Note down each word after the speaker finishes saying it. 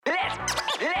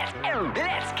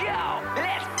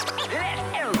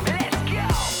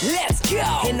Let's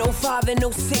go. In '05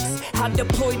 and '06, I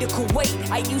deployed to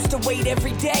Kuwait. I used to wait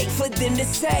every day for them to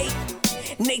say,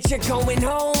 nature going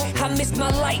home. I missed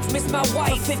my life, missed my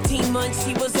wife. For 15 months,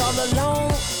 she was all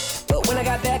alone. But when I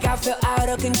got back, I felt out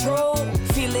of control.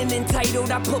 Feeling entitled,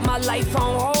 I put my life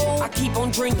on hold. I keep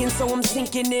on drinking, so I'm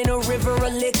sinking in a river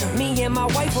of liquor. Me and my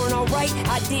wife weren't alright,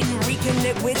 I didn't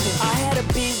reconnect with her. I had a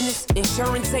business,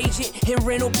 insurance agent, and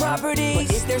rental properties.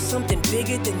 But is there something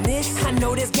bigger than this? I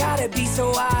know there's gotta be,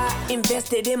 so I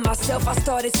invested in myself. I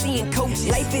started seeing coaches.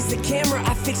 Life is a camera,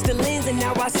 I fixed the lens, and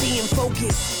now I see in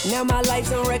focus. Now my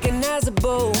life's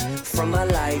unrecognizable from my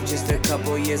life just a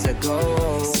couple years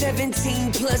ago.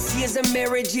 17 plus years of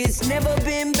marriage, it's never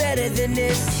been better than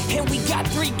this. And we got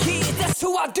 3 kids, that's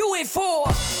who I do it for.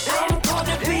 I'm called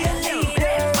to be a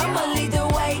leader. I'ma lead the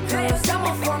way, cause I'm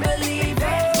a firm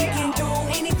believer. We can do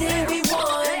anything we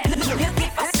want. Look,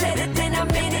 if I said it, then I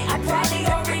meant it. I probably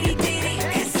already did it.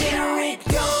 Consider it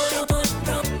done.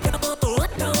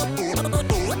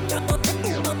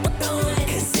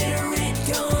 Consider it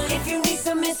done. If you need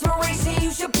some inspiration,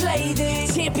 you should play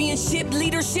this Championship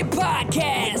Leadership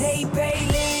Podcast. With Nate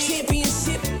Bailey.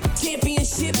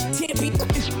 Championship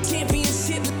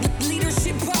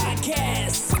Leadership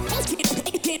Podcast.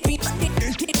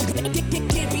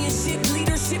 Championship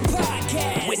Leadership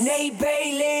Podcast with Nate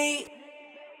Bailey.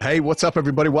 Hey, what's up,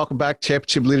 everybody? Welcome back to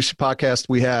Championship Leadership Podcast.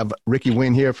 We have Ricky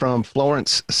Wynn here from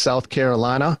Florence, South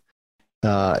Carolina.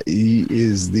 He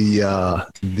is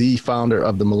the founder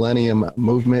of the Millennium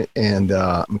Movement, and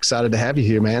I'm excited to have you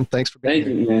here, man. Thanks for being here.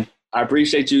 Thank you, man. I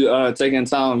appreciate you taking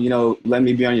time, letting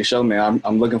me be on your show, man.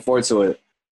 I'm looking forward to it.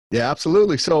 Yeah,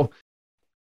 absolutely. So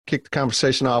kick the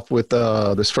conversation off with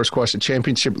this first question.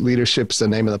 Championship Leadership is the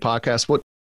name of the podcast. What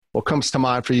comes to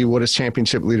mind for you? What does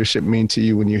championship leadership mean to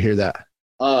you when you hear that?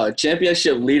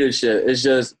 Championship leadership is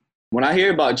just, when I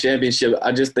hear about championship,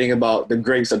 I just think about the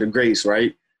greats of the greats,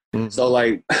 right? Mm-hmm. So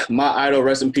like my idol,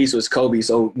 rest in peace, was Kobe.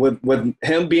 So with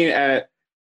him being at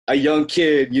a young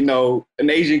kid, an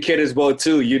Asian kid as well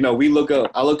too,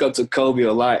 I look up to Kobe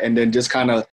a lot, and then just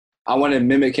kind of, I want to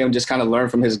mimic him, just kind of learn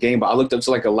from his game. But I looked up to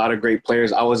like a lot of great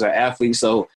players. I was an athlete.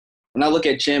 So when I look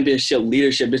at championship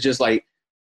leadership, it's just like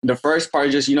the first part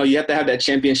is just, you have to have that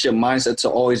championship mindset to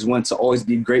always win, to always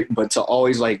be great, but to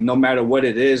always, like, no matter what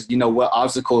it is, what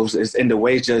obstacles is in the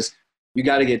way, just you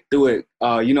got to get through it.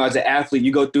 As an athlete,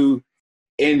 you go through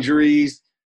injuries,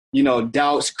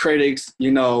 doubts, critics,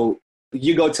 you go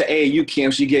to AAU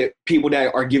camps, you get people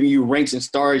that are giving you ranks and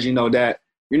stars, that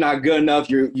you're not good enough,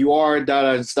 you are,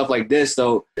 stuff like this.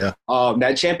 So yeah.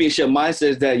 That championship mindset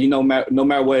is that, no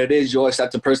matter what it is, you always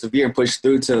have to persevere and push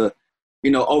through to,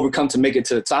 overcome to make it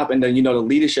to the top. And then, the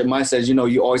leadership mindset is,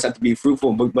 you always have to be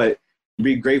fruitful, but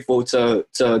be grateful to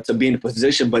be in a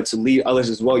position, but to lead others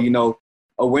as well.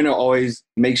 A winner always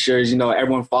makes sure,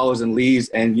 everyone follows and leads,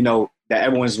 and, that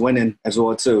everyone's winning as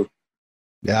well too.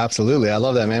 Yeah, absolutely. I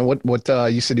love that, man. What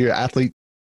you said you're an athlete.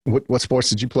 What sports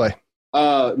did you play?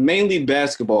 Mainly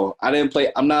basketball. I didn't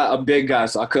play. I'm not a big guy,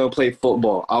 so I couldn't play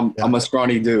football. I'm a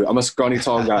scrawny dude. I'm a scrawny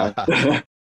tall guy.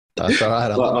 That's all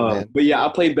right. But yeah, I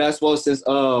played basketball since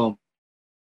I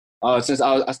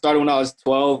started when I was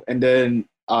 12, and then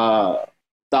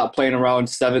stopped playing around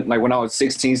 7. Like when I was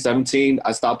 16, 17,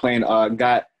 I stopped playing.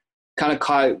 Got kind of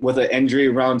caught with an injury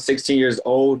around 16 years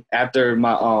old after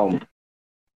my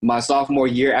sophomore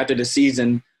year. After the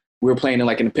season, we were playing in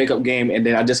a pickup game, and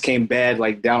then I just came bad,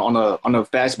 like down on a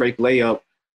fast break layup.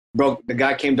 The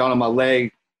guy came down on my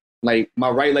leg, like my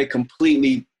right leg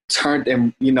completely turned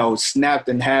and, snapped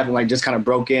in half and just kind of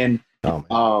broke in.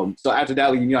 Oh, so after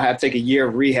that, I had to take a year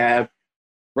of rehab.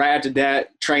 Right after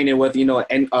that, training with, an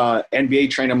NBA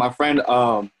trainer, my friend,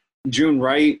 June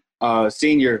Wright,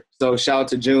 senior. So shout out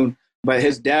to June. But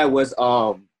his dad was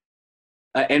an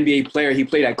NBA player. He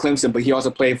played at Clemson, but he also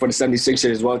played for the 76ers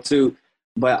as well too.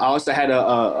 But I also had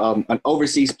an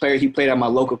overseas player. He played at my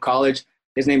local college.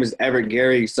 His name is Everett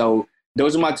Gary. So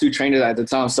those were my 2 trainers at the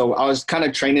time. So I was kind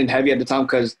of training heavy at the time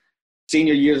because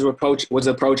senior years was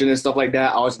approaching and stuff like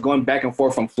that. I was going back and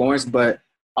forth from Florence, but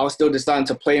I was still deciding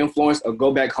to play in Florence or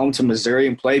go back home to Missouri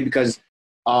and play because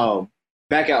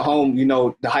back at home,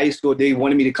 the high school, they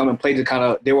wanted me to come and play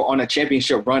they were on a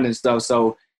championship run and stuff.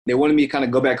 So they wanted me to kind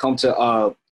of go back home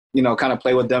to, kind of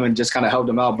play with them and just kind of help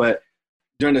them out. But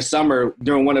during the summer,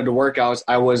 during one of the workouts,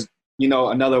 I was,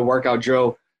 another workout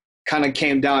drill kind of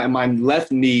came down and my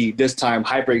left knee this time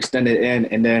hyperextended in,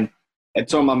 and then it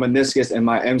tore my meniscus and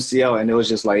my MCL, and it was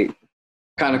just kind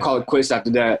of call it quits after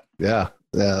that. Yeah.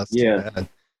 That's too bad.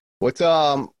 Well,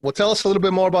 tell us a little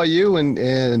bit more about you and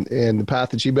the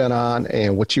path that you've been on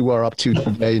and what you are up to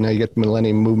today. You get the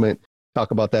Millennium Movement.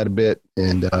 Talk about that a bit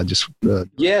and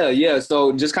Yeah.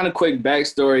 So just kind of quick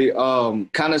backstory.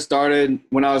 Kind of started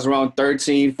when I was around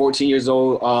 13, 14 years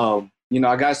old.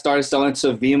 I got started selling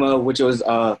to Vima, which was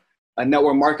a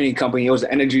network marketing company. It was an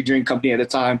energy drink company at the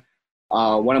time.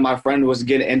 One of my friends was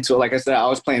getting into it. Like I said, I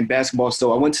was playing basketball.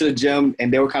 So I went to the gym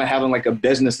and they were kind of having like a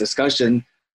business discussion.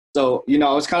 So,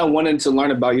 I was kind of wanting to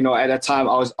learn about, at that time,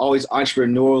 I was always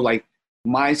entrepreneurial, like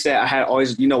mindset. I had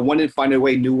always, wanted to find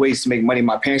new ways to make money.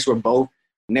 My parents were both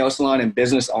nail salon and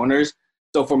business owners.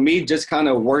 So for me, just kind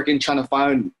of working, trying to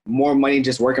find more money,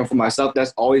 just working for myself,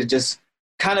 that's always just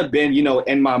kind of been,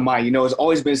 in my mind, it's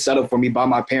always been set up for me by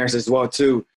my parents as well,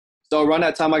 too. So around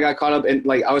that time, I got caught up in,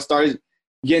 I was started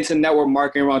getting to network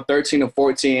marketing around 13 or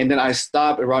 14. And then I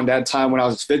stopped around that time when I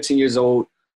was 15 years old.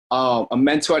 A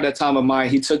mentor at that time of mine,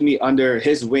 he took me under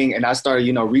his wing and I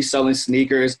started, reselling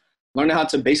sneakers, learning how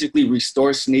to basically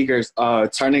restore sneakers,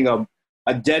 turning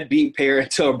a deadbeat pair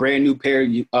into a brand new pair.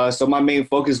 So my main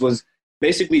focus was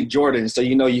basically Jordan. So,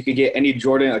 you could get any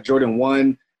Jordan, a Jordan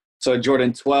 1 to a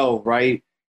Jordan 12, right?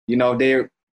 Their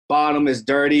bottom is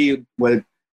dirty with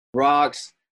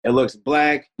rocks. It looks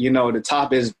black. The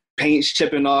top is paint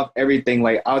chipping off, everything.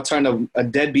 Like I'll turn a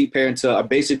deadbeat pair into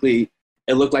basically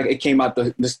it looked like it came out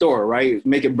the store, right?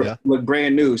 Make it look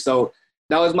brand new. So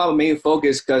that was my main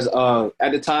focus because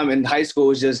at the time in high school, it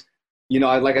was just,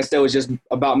 like I said, it was just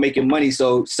about making money.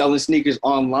 So selling sneakers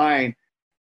online,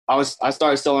 I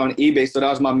started selling on eBay. So that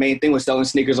was my main thing, was selling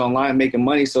sneakers online, making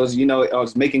money. So, I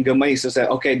was making good money. So I said,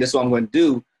 okay, this is what I'm going to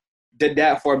do. Did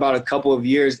that for about a couple of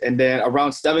years. And then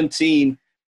around 17,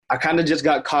 I kind of just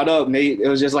got caught up. It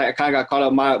was just like I kind of got caught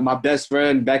up. My best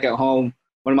friend back at home,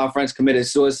 one of my friends committed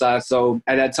suicide. So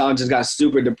at that time, just got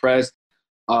super depressed.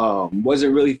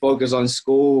 Wasn't really focused on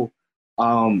school.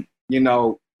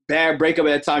 Bad breakup at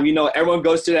that time. Everyone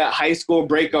goes to that high school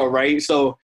breakup, right?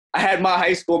 So I had my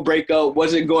high school breakup,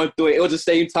 wasn't going through it. It was the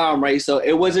same time, right? So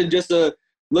it wasn't just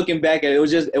looking back at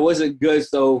it. It wasn't good.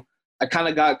 So I kind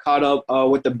of got caught up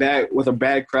with a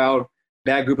bad crowd,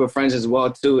 bad group of friends as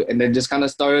well too. And then just kind of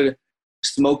started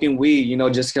smoking weed,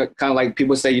 just kind of like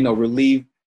people say, relieve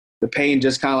the pain,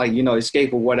 just kind of like,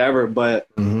 escape or whatever. But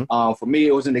for me,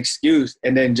 it was an excuse.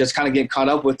 And then just kind of getting caught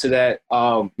up with to that,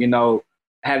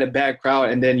 had a bad crowd.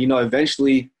 And then,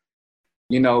 eventually,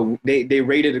 they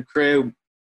raided the crib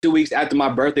 2 weeks after my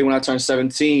birthday when I turned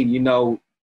 17.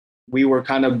 We were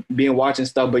kind of being watched and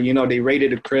stuff, but, they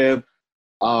raided the crib.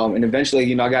 And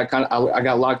eventually, I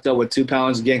got locked up with 2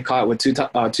 pounds, getting caught with 2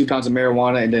 pounds of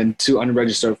marijuana and then 2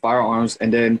 unregistered firearms.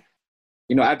 And then,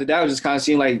 after that, I was just kind of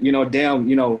seeing like,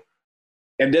 damn,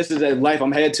 if this is a life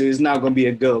I'm headed to, it's not going to be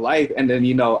a good life. And then,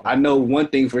 I know one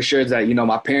thing for sure is that,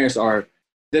 my parents are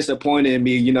disappointed in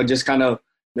me, just kind of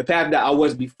the path that I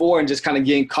was before and just kind of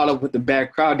getting caught up with the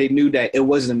bad crowd. They knew that it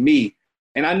wasn't me.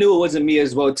 And I knew it wasn't me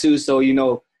as well, too.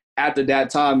 So, after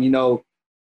that time,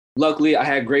 luckily I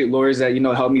had great lawyers that,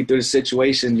 helped me through the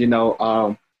situation,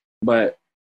 but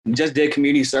just did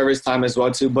community service time as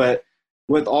well, too. But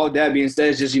with all that being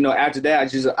said, just, after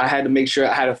that, I had to make sure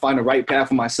I had to find the right path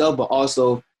for myself, but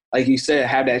also, like you said,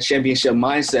 have that championship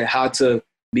mindset, how to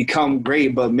become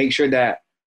great, but make sure that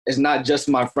it's not just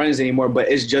my friends anymore, but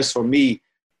it's just for me.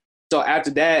 So after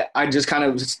that, I just kind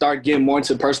of start getting more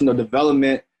into personal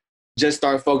development, just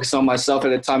start focusing on myself at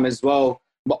the time as well.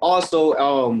 But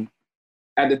also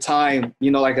at the time,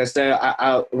 like I said,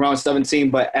 I around 17,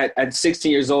 but at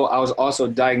 16 years old, I was also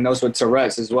diagnosed with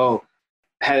Tourette's as well.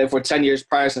 Had it for 10 years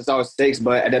prior since I was 6,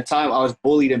 but at that time I was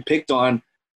bullied and picked on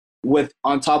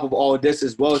on top of all of this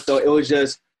as well. So it was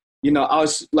just, I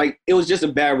was like, it was just a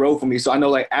bad road for me. So I know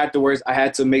like afterwards I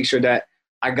had to make sure that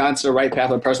I got into the right path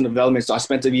of personal development. So I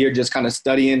spent a year just kind of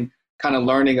studying, kind of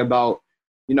learning about,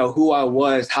 who I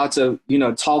was, how to,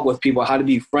 talk with people, how to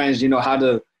be friends, how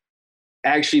to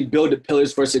actually build the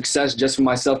pillars for success just for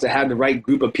myself, to have the right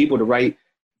group of people, the right,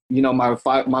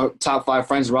 my top 5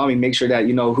 friends around me, make sure that,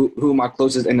 who my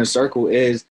closest inner circle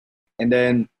is. And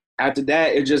then after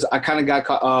that, I kind of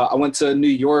got, I went to New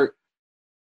York,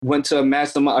 went to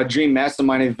a dream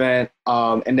mastermind event.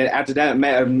 And then after that, I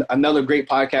met another great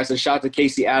podcaster. Shout out to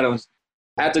Casey Adams.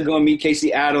 After going to meet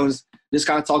Casey Adams, just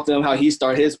kind of talk to him how he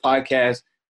started his podcast.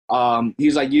 He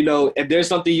was like, if there's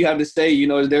something you have to say,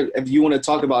 if you want to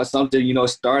talk about something,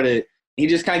 start it. He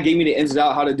just kind of gave me the ins and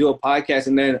outs how to do a podcast.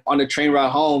 And then on the train ride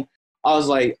home, I was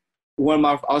like, I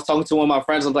was talking to one of my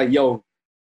friends. I was like, I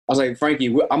was like,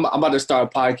 Frankie, I'm about to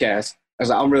start a podcast. I was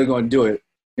like, I'm really going to do it.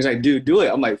 He's like, dude, do it.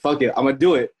 I'm like, fuck it, I'm going to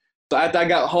do it. So after I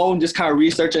got home, just kind of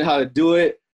researching how to do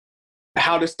it,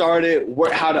 how to start it,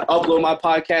 how to upload my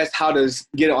podcast, how to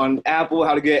get it on Apple,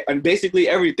 how to get, and basically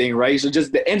everything, right? So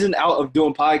just the ins and out of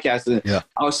doing podcasting. Yeah.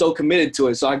 I was so committed to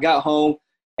it. So I got home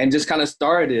and just kind of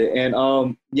started it.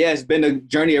 And yeah, it's been a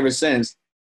journey ever since.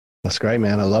 That's great,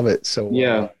 man. I love it. So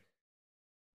Yeah.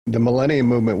 The Millennium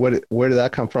Movement, where did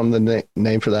that come from, the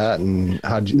name for that, and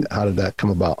how did that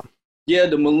come about? Yeah,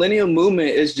 the Millennium Movement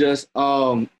is just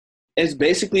it's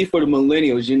basically for the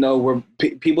millennials, you know, where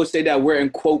people say that we're in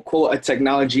quote a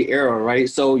technology era, right?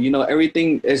 So, you know,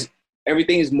 everything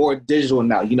is more digital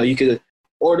now. You know, you could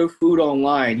order food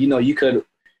online, you know, you could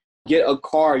get a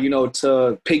car, you know,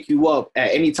 to pick you up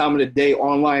at any time of the day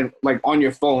online, like on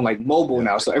your phone, like mobile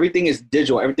now. So everything is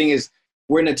digital.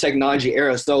 We're in a technology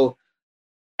era. So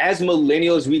as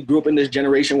millennials, we grew up in this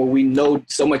generation where we know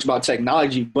so much about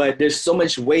technology, but there's so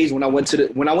much ways. When I went to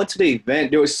the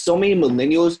event, there were so many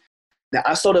millennials that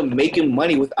I started making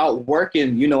money without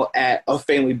working, you know, at a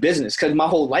family business, because my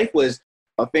whole life was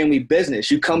a family business.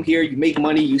 You come here, you make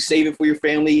money, you save it for your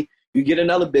family, you get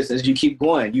another business, you keep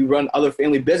going, you run other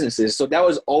family businesses. So that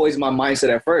was always my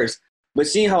mindset at first. But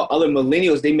seeing how other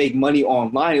millennials, they make money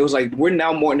online, it was like we're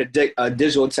now more in a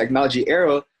digital technology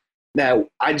era that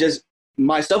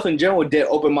myself in general did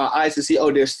open my eyes to see,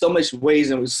 oh, there's so much ways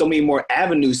and so many more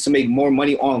avenues to make more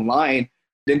money online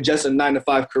than just a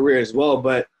 9-to-5 career as well.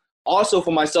 But also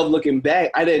for myself looking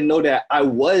back, I didn't know that I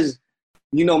was,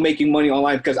 you know, making money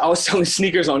online because I was selling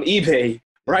sneakers on eBay,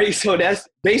 right? So that's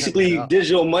basically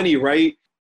digital money, right?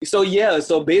 So yeah,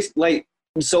 so basically,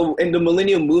 so in the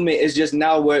Millennium Movement is just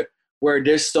now where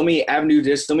there's so many avenues,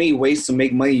 there's so many ways to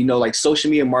make money, you know, like social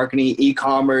media marketing,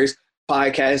 e-commerce,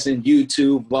 podcasting,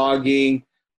 YouTube, blogging,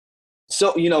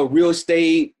 so, you know, real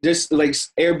estate, just like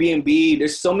Airbnb,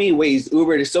 there's so many ways,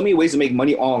 Uber, there's so many ways to make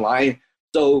money online.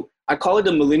 So I call it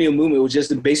the Millennium Movement. It was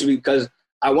just basically because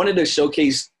I wanted to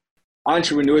showcase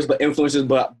entrepreneurs, but influencers,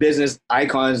 but business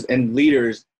icons and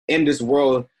leaders in this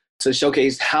world to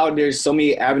showcase how there's so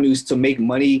many avenues to make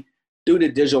money through the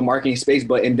digital marketing space,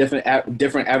 but in different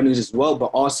avenues as well, but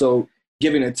also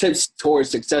giving the tips towards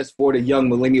success for the young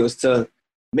millennials to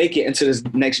make it into this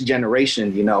next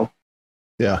generation, you know?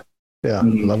 Yeah.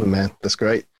 Love it, man. That's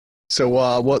great. So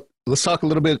let's talk a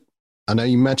little bit. I know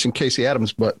you mentioned Casey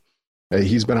Adams, but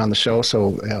he's been on the show,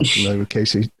 so I'm familiar with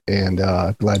Casey, and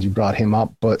glad you brought him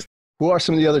up. But who are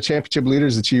some of the other championship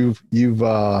leaders that you've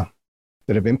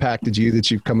that have impacted you,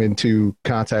 that you've come into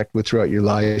contact with throughout your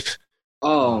life?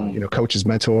 You know, coaches,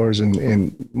 mentors,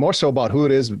 and more so about who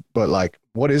it is, but like,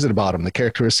 what is it about them, the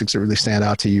characteristics that really stand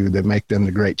out to you that make them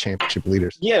the great championship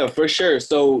leaders? Yeah, for sure.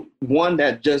 So one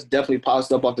that just definitely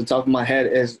pops up off the top of my head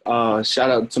is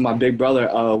shout out to my big brother,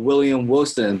 William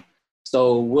Wilson.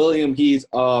 So William, he's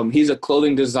a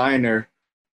clothing designer.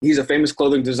 He's a famous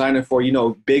clothing designer for, you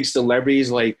know, big celebrities.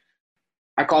 Like,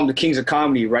 I call them the kings of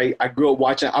comedy, right? I grew up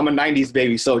watching, I'm a 90s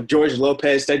baby. So George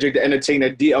Lopez, Cedric the Entertainer,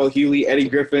 D.L. Hewley, Eddie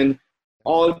Griffin,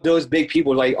 all those big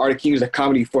people like are the kings of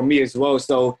comedy for me as well.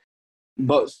 So,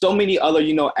 but so many other,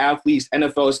 you know, athletes,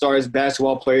 NFL stars,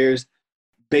 basketball players,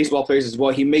 baseball players as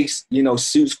well. He makes, you know,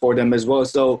 suits for them as well.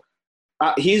 So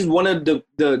he's one of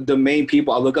the main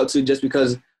people I look up to just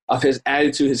because of his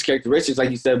attitude, his characteristics,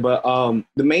 like you said. But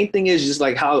the main thing is just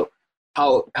like how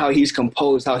he's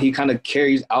composed, how he kind of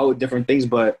carries out different things,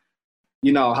 but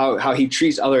you know, how he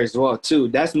treats others as well too.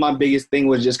 That's my biggest thing,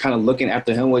 was just kind of looking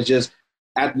after him, was just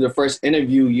after the first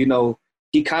interview, you know,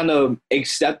 he kind of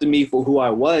accepted me for who I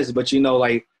was, but you know,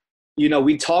 like, you know,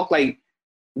 we talk like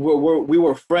we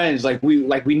were friends, like we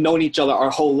known each other our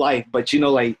whole life, but you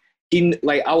know, like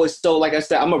I was so, like I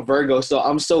said, I'm a Virgo, so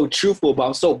I'm so truthful, but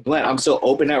I'm so blunt, I'm so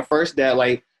open at first that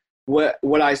like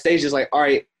what I say is just like, all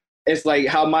right, it's like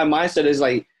how my mindset is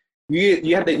like, you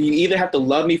either have to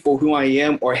love me for who I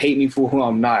am or hate me for who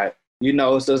I'm not, you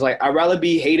know. So it's like, I'd rather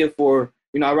be hated for,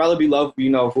 you know, I'd rather be loved, you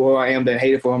know, for who I am than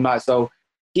hated for who I'm not. So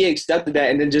he accepted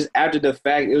that. And then just after the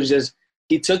fact, it was just,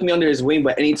 he took me under his wing,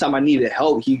 but anytime I needed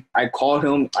help, I called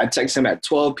him, I texted him at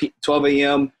 12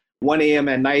 a.m., 1 a.m.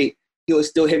 at night. He would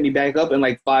still hit me back up in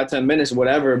like 5-10 minutes,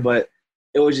 whatever. But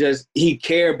it was just, he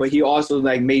cared, but he also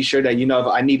like made sure that, you know, if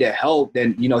I needed help,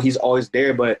 then, you know, he's always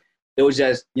there. But it was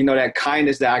just, you know, that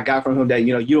kindness that I got from him that,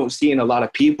 you know, you don't see in a lot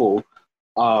of people.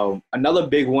 Another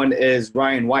big one is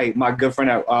Ryan White, my good friend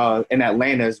in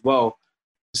Atlanta as well.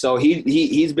 So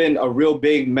he's been a real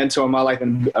big mentor in my life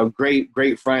and a great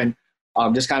friend.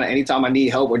 Just kind of anytime I need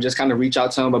help or just kind of reach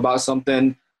out to him about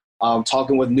something,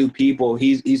 talking with new people,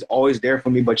 he's always there for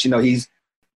me. But, you know, he's,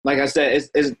 like I said,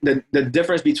 it's the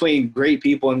difference between great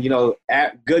people and, you know,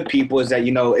 good people is that,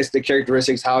 you know, it's the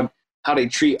characteristics, how they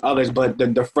treat others, but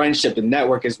the friendship, the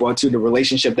network as well too, the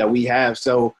relationship that we have.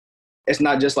 So it's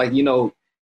not just like, you know,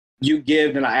 you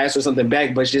give and I ask for something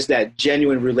back, but it's just that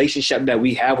genuine relationship that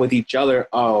we have with each other.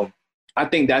 I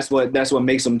think that's what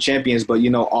makes them champions, but,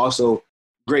 also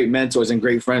great mentors and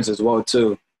great friends as well,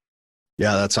 too.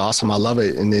 Yeah, that's awesome. I love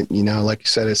it. And like you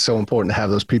said, it's so important to have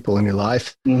those people in your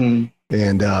life. Mm-hmm.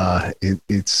 And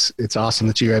it's awesome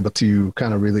that you're able to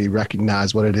kind of really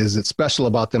recognize what it is that's special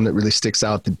about them that really sticks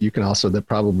out, that you can also, that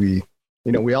probably,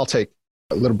 we all take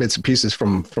little bits and pieces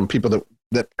from people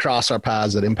that cross our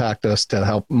paths, that impact us, to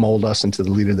help mold us into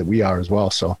the leader that we are as well.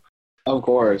 So of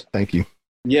course. Thank you.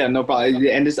 Yeah, no problem.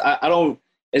 And it's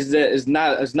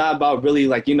not about really,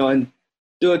 like, and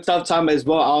through a tough time as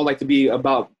well. I don't like to be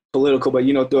about political, but,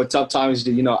 through a tough times,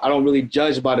 I don't really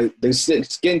judge about the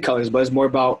skin colors, but it's more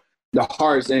about the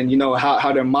hearts and,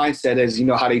 how their mindset is,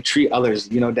 how they treat others.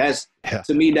 That's,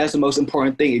 to me, that's the most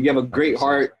important thing. If you have a great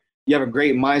heart, you have a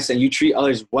great mindset, you treat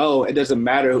others well, it doesn't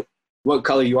matter what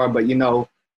color you are, but,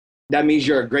 that means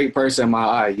you're a great person in my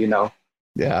eye, Yeah,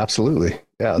 absolutely.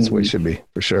 Yeah, that's the way it should be,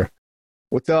 for sure.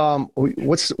 What's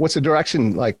the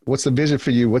direction, like, what's the vision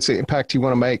for you? What's the impact you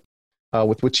want to make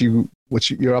with what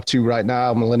you're up to right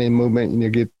now, Millennium Movement, and you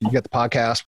get the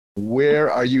podcast?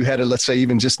 Where are you headed? Let's say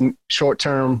even just short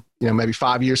term, maybe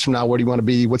 5 years from now, where do you want to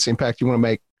be? What's the impact you want to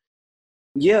make?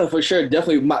 Yeah, for sure.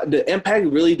 Definitely. The impact,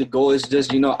 really, the goal is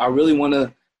just, I really want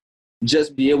to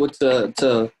just be able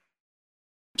to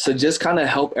just kind of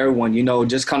help everyone,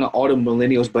 just kind of all the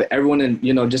millennials, but everyone, and,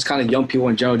 just kind of young people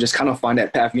in general, just kind of find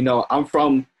that path. I'm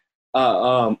from,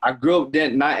 I grew up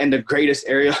not in the greatest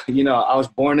area. I was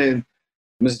born in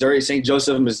Missouri, St.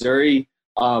 Joseph, Missouri,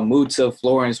 moved to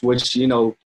Florence, which,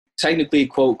 technically,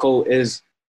 quote, is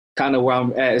kind of where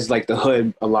I'm at, is like the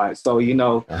hood a lot. So, you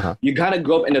kind of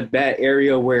grow up in a bad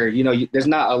area where, there's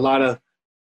not a lot of,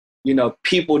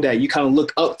 people that you kind of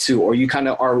look up to, or you kind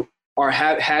of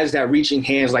has that reaching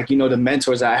hands, like, the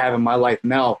mentors that I have in my life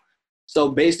now. So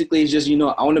basically it's just,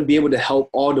 I want to be able to help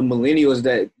all the millennials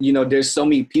that, there's so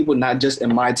many people, not just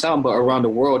in my town, but around the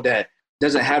world, that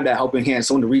doesn't have that helping hand,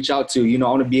 someone to reach out to. I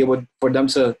want to be able for them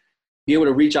to be able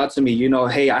to reach out to me,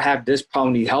 hey, I have this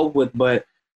problem you help with, but,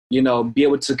 be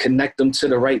able to connect them to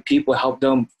the right people, help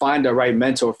them find the right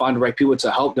mentor, find the right people to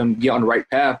help them get on the right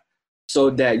path, so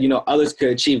that, others could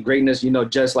achieve greatness,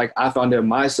 just like I found it in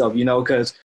myself,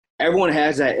 because everyone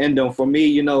has that in them. For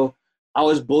me, I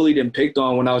was bullied and picked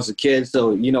on when I was a kid.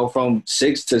 So, from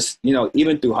 6 to,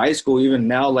 even through high school, even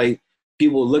now, like,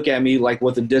 people look at me like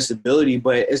with a disability,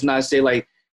 but it's not say like,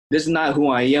 this is not who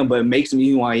I am, but it makes me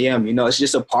who I am. It's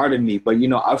just a part of me. But,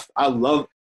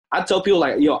 I tell people,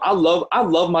 like, I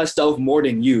love myself more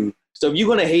than you. So if you're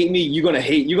going to hate me, you're going to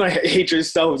hate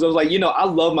yourself. So it's like, I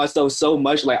love myself so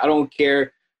much. Like, I don't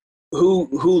care who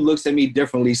looks at me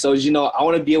differently. So, I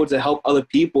want to be able to help other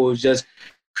people just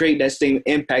create that same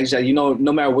impact that, no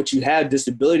matter what you have,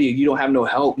 disability, you don't have no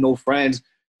help, no friends,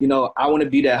 I want to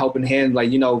be that helping hand,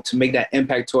 like, to make that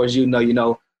impact towards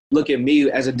look at me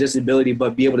as a disability,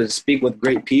 but be able to speak with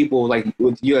great people, like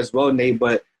with you as well, Nate,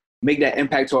 but make that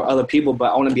impact toward other people.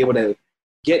 But I want to be able to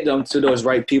get them to those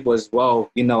right people as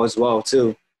well, as well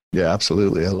too. Yeah,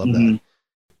 absolutely. I love that.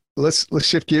 Let's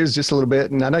shift gears just a little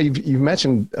bit. And I know you've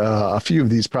mentioned a few of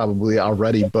these probably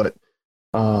already, but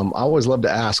I always love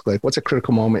to ask, like, what's a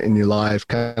critical moment in your life,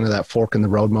 kind of that fork in the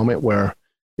road moment where,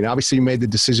 obviously you made the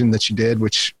decision that you did,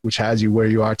 which has you where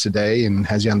you are today and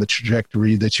has you on the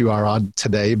trajectory that you are on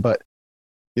today. But,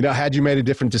 had you made a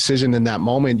different decision in that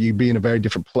moment, you'd be in a very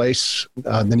different place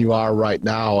than you are right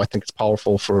now. I think it's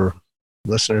powerful for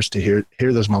listeners to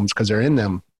hear those moments because they're in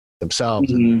them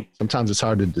themselves. And sometimes it's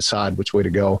hard to decide which way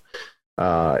to go.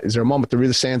 Is there a moment that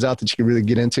really stands out that you can really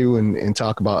get into and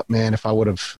talk about, man, if I would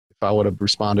have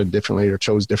responded differently or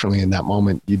chose differently in that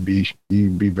moment, you'd be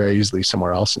very easily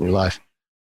somewhere else in your life?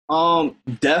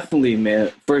 Definitely,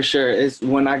 man, for sure. It's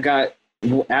when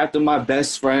after my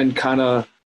best friend kind of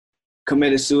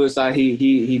committed suicide,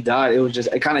 he died.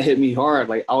 It kind of hit me hard.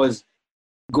 Like, I was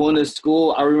going to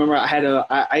school. I remember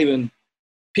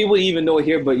people even know it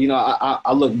here, but,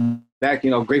 I look back,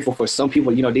 grateful for some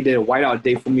people, they did a whiteout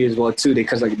day for me as well too,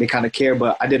 because like they kind of care,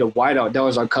 but I did a whiteout. That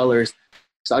was our colors.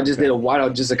 So I just did a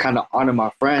whiteout just to kind of honor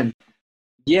my friend.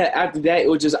 Yeah, after that, it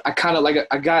was just, I kind of like,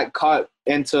 I got caught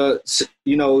into,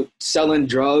 selling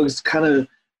drugs, kind of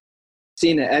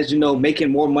seeing it as,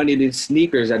 making more money than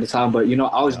sneakers at the time. But,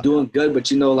 I was doing good,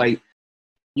 but, like,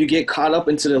 you get caught up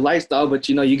into the lifestyle, but,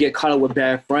 you get caught up with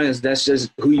bad friends. That's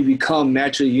just who you become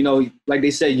naturally. Like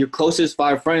they say, your closest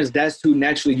 5 friends, that's who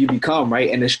naturally you become, right?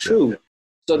 And it's true.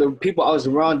 So the people I was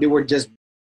around, they were just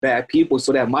bad people.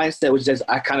 So that mindset was just,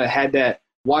 I kind of had that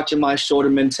watching my shoulder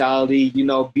mentality,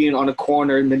 being on the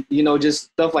corner, and, just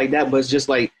stuff like that. But it's just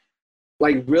like,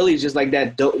 like really just like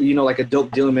that dope, you know, like a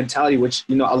dope dealer mentality, which,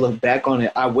 you know, I look back on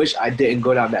it. I wish I didn't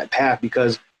go down that path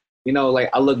because, you know, like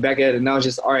I look back at it and now it's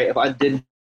just, all right, if I did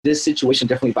this situation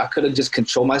differently, if I could have just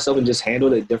controlled myself and just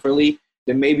handled it differently,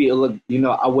 then maybe it look, you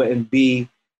know, I wouldn't be,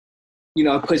 you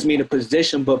know, it puts me in a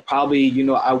position, but probably, you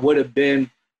know, I would have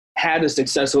had a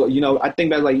successful, you know, I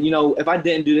think back like, you know, if I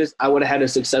didn't do this, I would have had a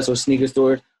successful sneaker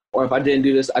store. Or if I didn't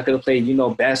do this, I could have played, you know,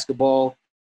 basketball.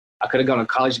 I could have gone to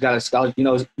college, got a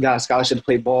scholarship to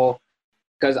play ball.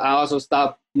 Because I also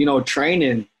stopped, you know,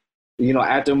 training. You know,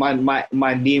 after my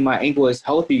knee and my ankle is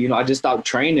healthy, you know, I just stopped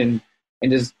training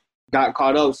and just got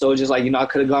caught up. So it's just like, you know, I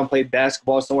could have gone and played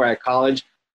basketball somewhere at college.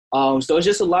 So it's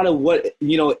just a lot of what,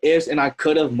 you know, ifs and I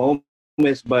could have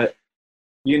moments. But,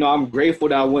 you know, I'm grateful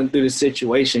that I went through the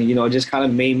situation. You know, it just kind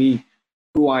of made me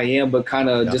who I am, but kind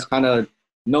of just kind of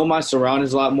know my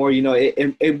surroundings a lot more. You know,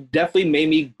 it definitely made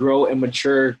me grow and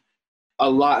mature a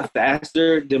lot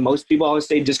faster than most people. I would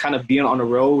say just kind of being on the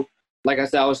road. Like I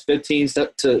said, I was 15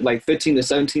 to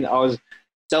 17. I was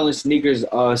selling sneakers.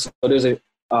 So there's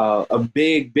a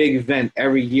big event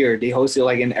every year. They host it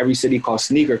like in every city called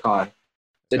SneakerCon.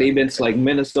 So they've been to like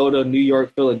Minnesota, New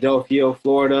York, Philadelphia,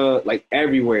 Florida, like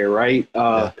everywhere, right?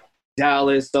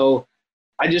 Dallas. So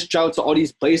I just traveled to all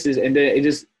these places, and then it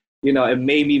just, you know, it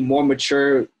made me more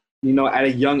mature, you know, at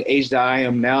a young age that I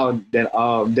am now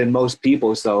than most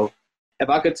people. So if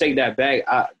I could take that back,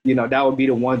 you know, that would be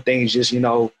the one thing is just, you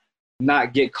know,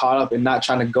 not get caught up and not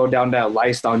trying to go down that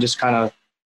lifestyle and just kind of,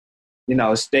 you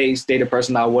know, stay the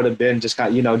person I would have been, just kind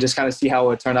of, you know, just kind of see how it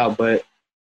would turn out. But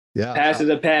yeah, past is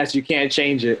a past. You can't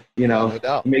change it, you know, no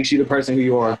doubt. It makes you the person who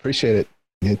you are. I appreciate it.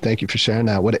 Yeah, thank you for sharing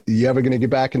that. What, you ever going to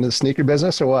get back into the sneaker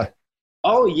business or what?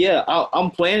 Oh yeah,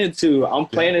 I'm planning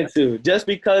to, just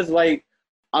because like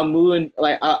I'm moving,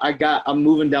 like I'm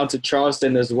moving down to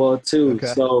Charleston as well too. Okay.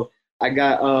 So I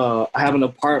have an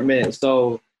apartment.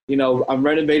 So, you know, I'm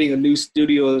renovating a new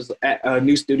studio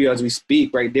as we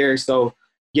speak right there. So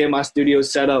getting my studio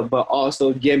set up, but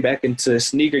also getting back into the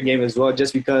sneaker game as well,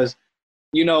 just because,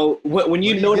 you know, when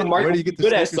you know the market, where do you get the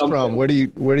sneakers from? Where do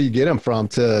you get them from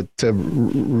to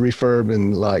refurb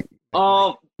and like?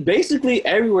 Basically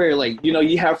everywhere. Like, you know,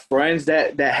 you have friends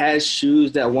that has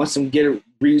shoes that wants them get it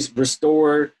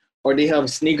restored, or they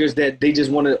have sneakers that they just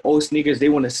want to, old sneakers they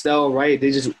want to sell, right? They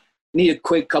just need a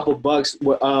quick couple bucks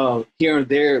here and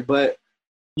there. But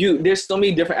there's so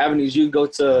many different avenues. You go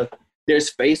to,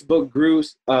 there's Facebook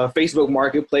groups, Facebook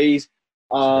Marketplace,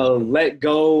 Let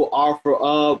Go, Offer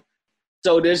Up.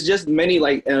 So there's just many,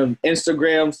 like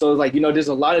Instagram. So like, you know, there's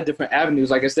a lot of different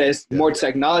avenues. Like I said, it's more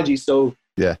technology. So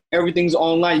everything's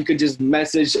online. You could just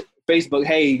message Facebook,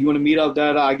 hey, you want to meet up?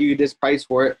 I'll give you this price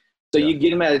for it. So you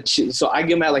get them so I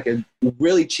get them at like a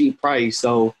really cheap price.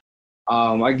 So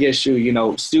I guess you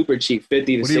know, super cheap,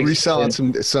 50 to 60. What are you reselling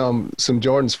some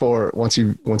Jordans for once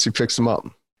you fix them up?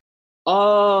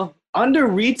 Under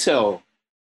retail.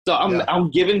 So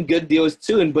I'm giving good deals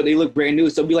too, but they look brand new.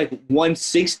 So it'll be like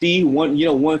 160,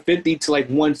 150 to like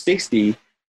 160.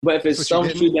 But if it's some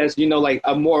shoe that's, you know, like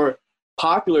a more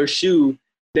popular shoe,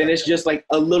 then it's just like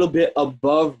a little bit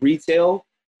above retail.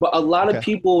 But a lot of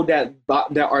people that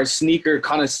are sneaker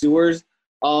connoisseurs,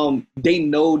 they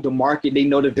know the market, they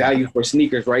know the value for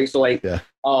sneakers, right? So like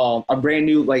a brand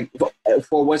new, like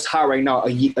for what's hot right now, a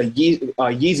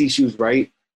Yeezy shoes,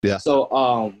 right? Yeah.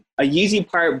 So a Yeezy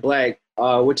Pirate Black,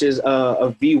 which is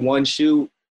a V1 shoe,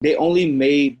 they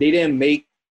didn't make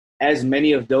as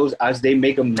many of those as they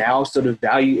make them now. So the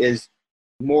value is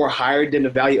more higher than the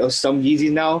value of some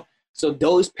Yeezys now. So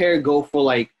those pair go for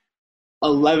like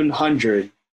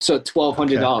 $1,100 to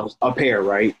 $1,200 a pair,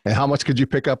 right? And how much could you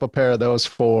pick up a pair of those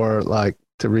for, like,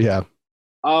 to rehab?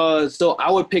 So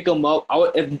I would pick them up.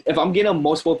 If I'm getting a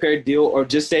multiple pair deal, or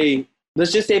let's just say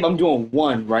if I'm doing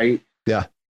one, right? Yeah.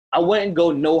 I wouldn't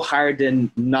go no higher than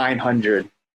 $900.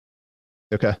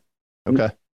 Okay.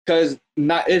 Because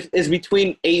it's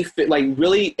between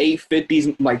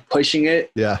 $850s, like pushing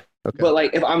it. Yeah. Okay. But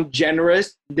like if I'm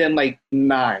generous, then like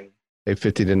 $9.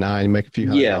 $850 to $9, you make a few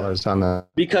 $100 on that.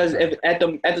 Because if at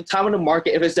the time of the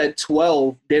market, if it's at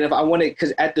 12, then if I want it,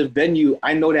 because at the venue,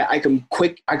 I know that I can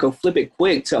flip it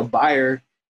quick to a buyer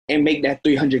and make that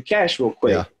 $300 cash real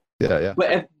quick. Yeah.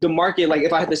 But if the market, like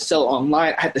if I had to sell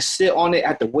online, I had to sit on it, I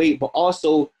had to wait. But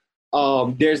also,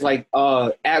 there's like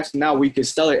apps now where you can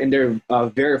sell it and they're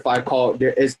verified.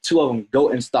 There is 2 of them,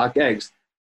 GOAT and StockX.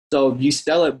 So you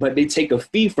sell it, but they take a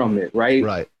fee from it,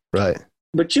 right? Right.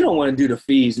 But you don't want to do the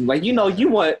fees. Like, you know, you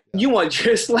want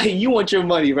just like, you want your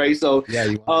money, right? So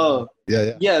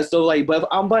yeah. So like, but if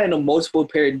I'm buying a multiple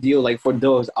pair deal, like for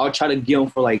those, I'll try to get them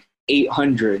for like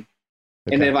 $800.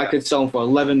 Okay. And then if I could sell them for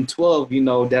 $11, $12, you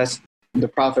know, that's the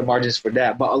profit margins for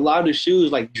that. But a lot of the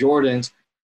shoes like Jordans,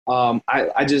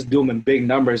 I just do them in big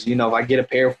numbers. You know, if I get a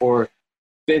pair for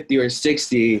 50 or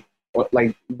 60, or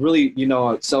like really, you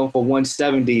know, sell for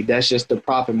 170, that's just the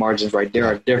profit margins right there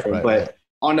are different. But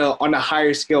on a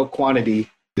higher scale quantity.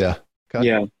 Yeah. Okay.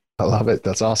 Yeah. I love it.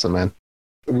 That's awesome, man.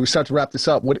 We start to wrap this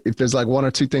up. What if there's like one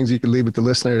or two things you could leave with the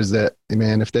listeners that,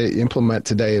 man, if they implement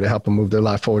today to help them move their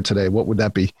life forward today, what would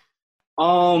that be?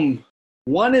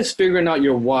 One is figuring out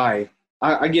your why.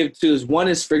 I give two. Is one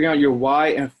is figuring out your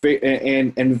why,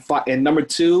 and number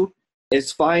two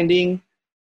is finding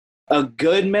a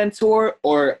good mentor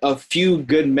or a few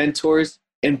good mentors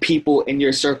and people in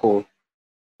your circle.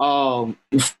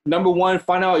 Number one,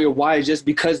 find out your why, is just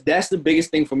because that's the biggest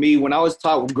thing for me. When I was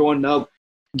taught growing up,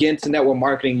 getting to network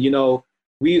marketing, you know,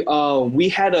 we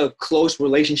had a close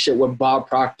relationship with Bob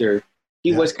Proctor.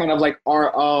 He was kind of like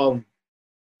our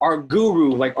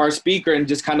guru, like our speaker, and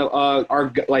just kind of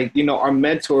our, like, you know, our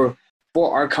mentor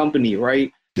for our company,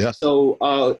 right? Yeah.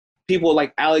 So people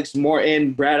like Alex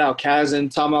Morton, Brad Alcazan,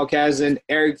 Tom Alcazan,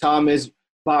 Eric Thomas,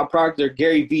 Bob Proctor,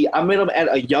 Gary Vee. I met them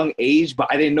at a young age, but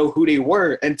I didn't know who they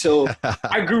were until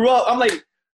I grew up. I'm like,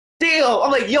 damn.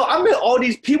 I'm like, yo, I met all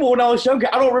these people when I was younger.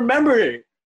 I don't remember it.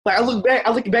 Like, I look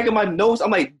back at my notes.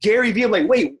 I'm like, Gary Vee. I'm like,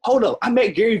 wait, hold up. I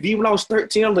met Gary Vee when I was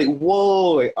 13. I'm like,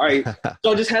 whoa. All right.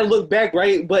 So I just had to look back,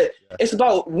 right? But it's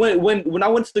about when I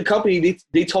went to the company,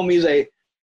 they told me, like,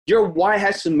 your why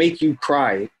has to make you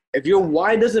cry. If your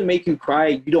why doesn't make you cry,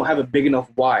 you don't have a big enough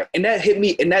why. And that hit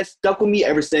me, and that stuck with me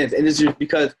ever since. And it's just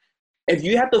because if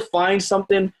you have to find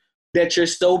something that you're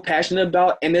so passionate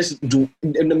about, and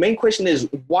the main question is,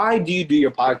 why do you do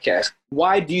your podcast?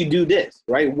 Why do you do this,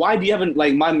 right? Why do you have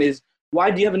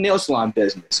why do you have a nail salon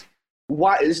business?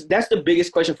 That's the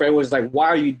biggest question for everyone, is like, why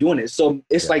are you doing it? So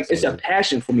it's it's a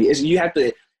passion for me. You have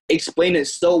to explain it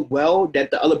so well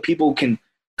that the other people can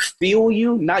feel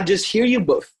you, not just hear you,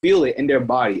 but feel it in their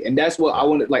body. And that's what I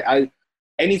want to,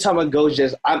 anytime I go,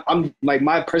 I'm like,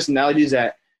 my personality is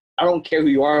that I don't care who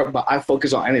you are, but I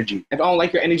focus on energy. If I don't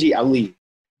like your energy, I leave.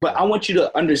 But I want you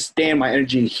to understand my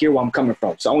energy and hear where I'm coming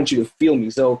from. So I want you to feel me.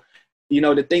 So, you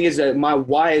know, the thing is that my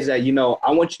why is that, you know,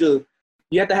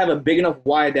 you have to have a big enough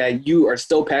why that you are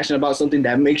so passionate about something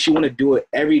that makes you want to do it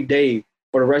every day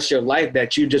for the rest of your life,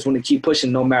 that you just want to keep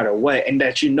pushing no matter what. And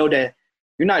that, you know, that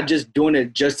you're not just doing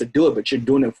it just to do it, but you're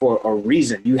doing it for a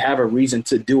reason. You have a reason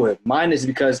to do it. Mine is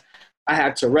because I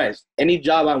have Tourette's. Any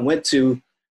job I went to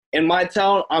in my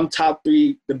town, I'm top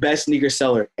 3, the best sneaker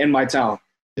seller in my town.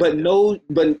 But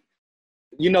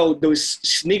you know, those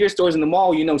sneaker stores in the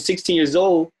mall, you know, 16 years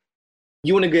old,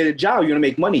 you want to get a job, you want to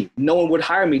make money. No one would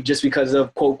hire me just because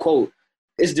of quote,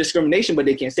 it's discrimination, but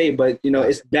they can't say it. But, you know,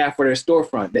 it's bad for their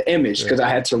storefront, the image, because I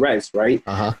had Tourette's, right?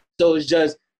 So it's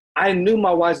just, I knew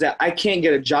my why is that I can't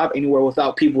get a job anywhere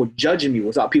without people judging me,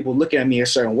 without people looking at me a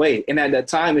certain way. And at that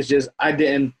time, it's just, I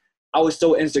was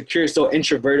so insecure, so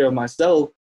introverted of myself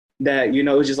that, you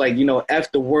know, it's just like, you know,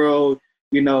 F the world,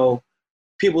 you know,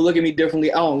 people look at me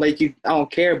differently. I don't like you. I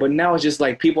don't care. But now it's just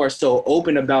like, people are so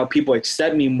open about, people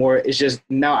accept me more. It's just,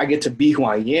 now I get to be who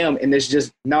I am. And it's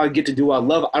just, now I get to do what I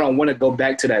love. I don't want to go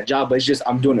back to that job, but it's just,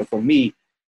 I'm doing it for me.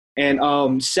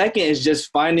 And second is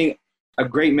just finding a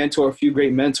great mentor, a few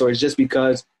great mentors, just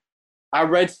because I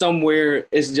read somewhere,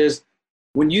 it's just,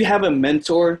 when you have a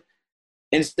mentor,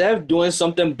 instead of doing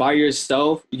something by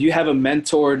yourself, you have a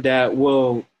mentor that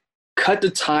will cut the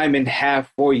time in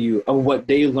half for you of what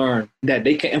they learn, that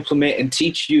they can implement and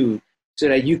teach you so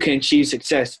that you can achieve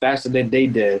success faster than they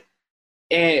did.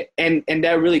 And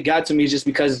that really got to me, just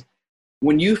because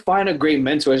when you find a great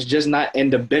mentor, it's just not in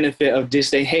the benefit of just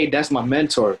saying, hey, that's my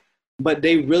mentor, but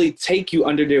they really take you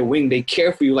under their wing. They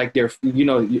care for you like they're, you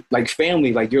know, like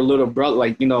family, like your little brother,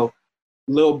 like, you know,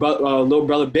 little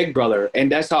brother, big brother.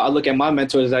 And that's how I look at my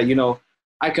mentors, that, you know,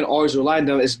 I can always rely on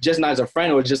them. It's just not as a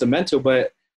friend or just a mentor,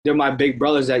 but they're my big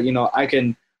brothers that, you know, I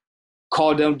can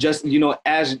call them just, you know,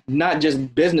 as not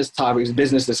just business topics,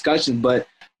 business discussions, but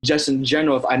just in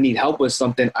general, if I need help with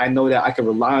something, I know that I can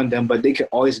rely on them, but they can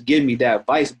always give me that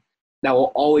advice that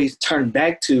will always turn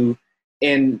back to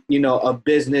in, you know, a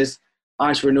business,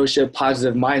 entrepreneurship,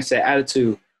 positive mindset,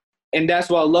 attitude. And that's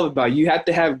what I love about it. You have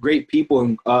to have great people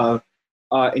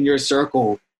in your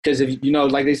circle, because if, you know,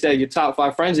 like they said, your top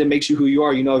 5 friends, it makes you who you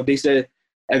are. You know, if they said,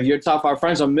 if your top 5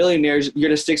 friends are millionaires, you're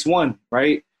the 6th one,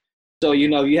 right? So, you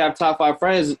know, you have top 5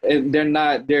 friends, and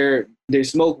they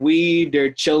smoke weed,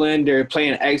 they're chilling, they're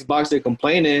playing Xbox, they're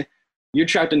complaining. You're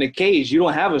trapped in a cage. You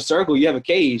don't have a circle, you have a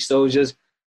cage. So it's just,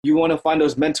 you want to find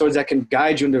those mentors that can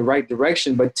guide you in the right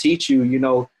direction, but teach you, you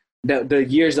know, the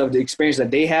years of the experience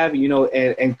that they have, you know,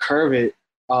 and curve it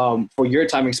for your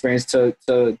time experience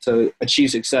to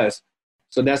achieve success.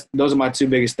 So those are my two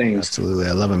biggest things. Absolutely.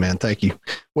 I love it, man. Thank you.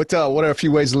 What are a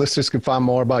few ways the listeners can find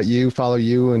more about you, follow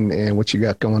you, and what you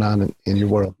got going on in your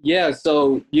world? Yeah,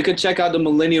 so you can check out the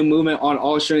Millennial Movement on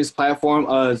all streams platform.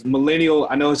 Millennial,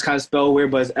 I know it's kind of spelled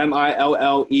weird, but it's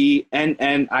MILLENNIAL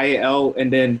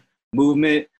and then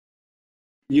movement.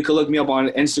 You can look me up on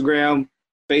Instagram,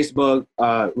 Facebook,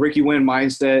 Ricky Wynn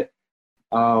Mindset.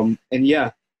 And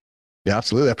yeah. Yeah,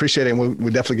 absolutely. I appreciate it. And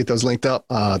we'll definitely get those linked up.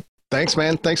 Thanks,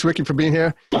 man. Thanks, Ricky, for being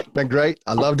here. Been great.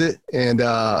 I loved it. And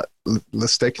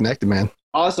let's stay connected, man.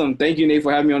 Awesome. Thank you, Nate,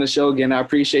 for having me on the show again. I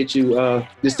appreciate you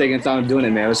just taking the time doing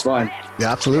it, man. It was fun.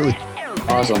 Yeah, absolutely.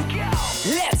 Awesome.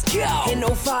 Let's go. In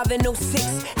 05 and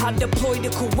 06, I deployed to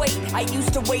Kuwait. I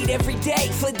used to wait every day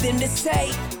for them to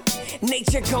say,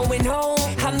 nature going home.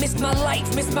 I missed my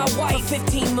life, missed my wife.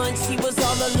 15 months, she was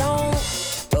all alone.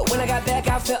 But when I got back,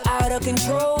 I felt out of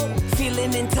control.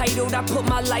 Feeling entitled, I put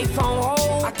my life on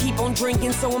hold. I keep on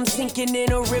drinking, so I'm sinking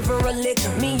in a river of liquor.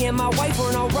 Me and my wife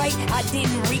weren't alright, I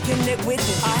didn't reconnect with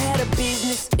her. I had a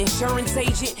business, insurance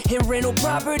agent, and rental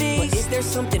properties. But is there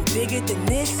something bigger than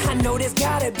this? I know there's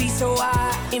gotta be, so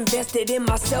I invested in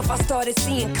myself. I started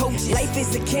seeing coaches. Life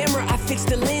is a camera, I fixed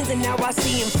the lens, and now I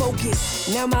see in focus.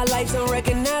 Now my life's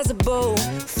unrecognizable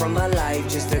from my life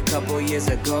just a couple years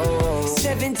ago.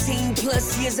 17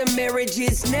 plus years of marriage,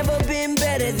 it's never been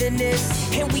better than this.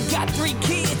 And we got 3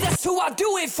 kids, that's who I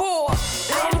do it for.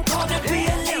 I'm called to be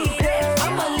a leader.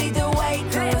 I'ma lead the way,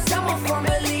 cause I'm a firm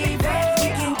believer. We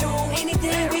can do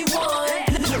anything we want.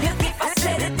 If I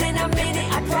said it, then I meant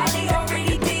it. I probably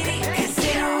already did it.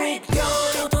 Consider it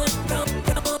done.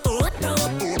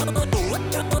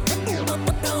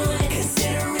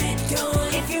 Consider it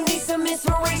done. If you need some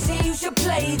inspiration, you should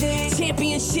play this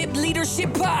Championship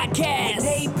Leadership Podcast.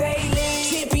 Hey, baby.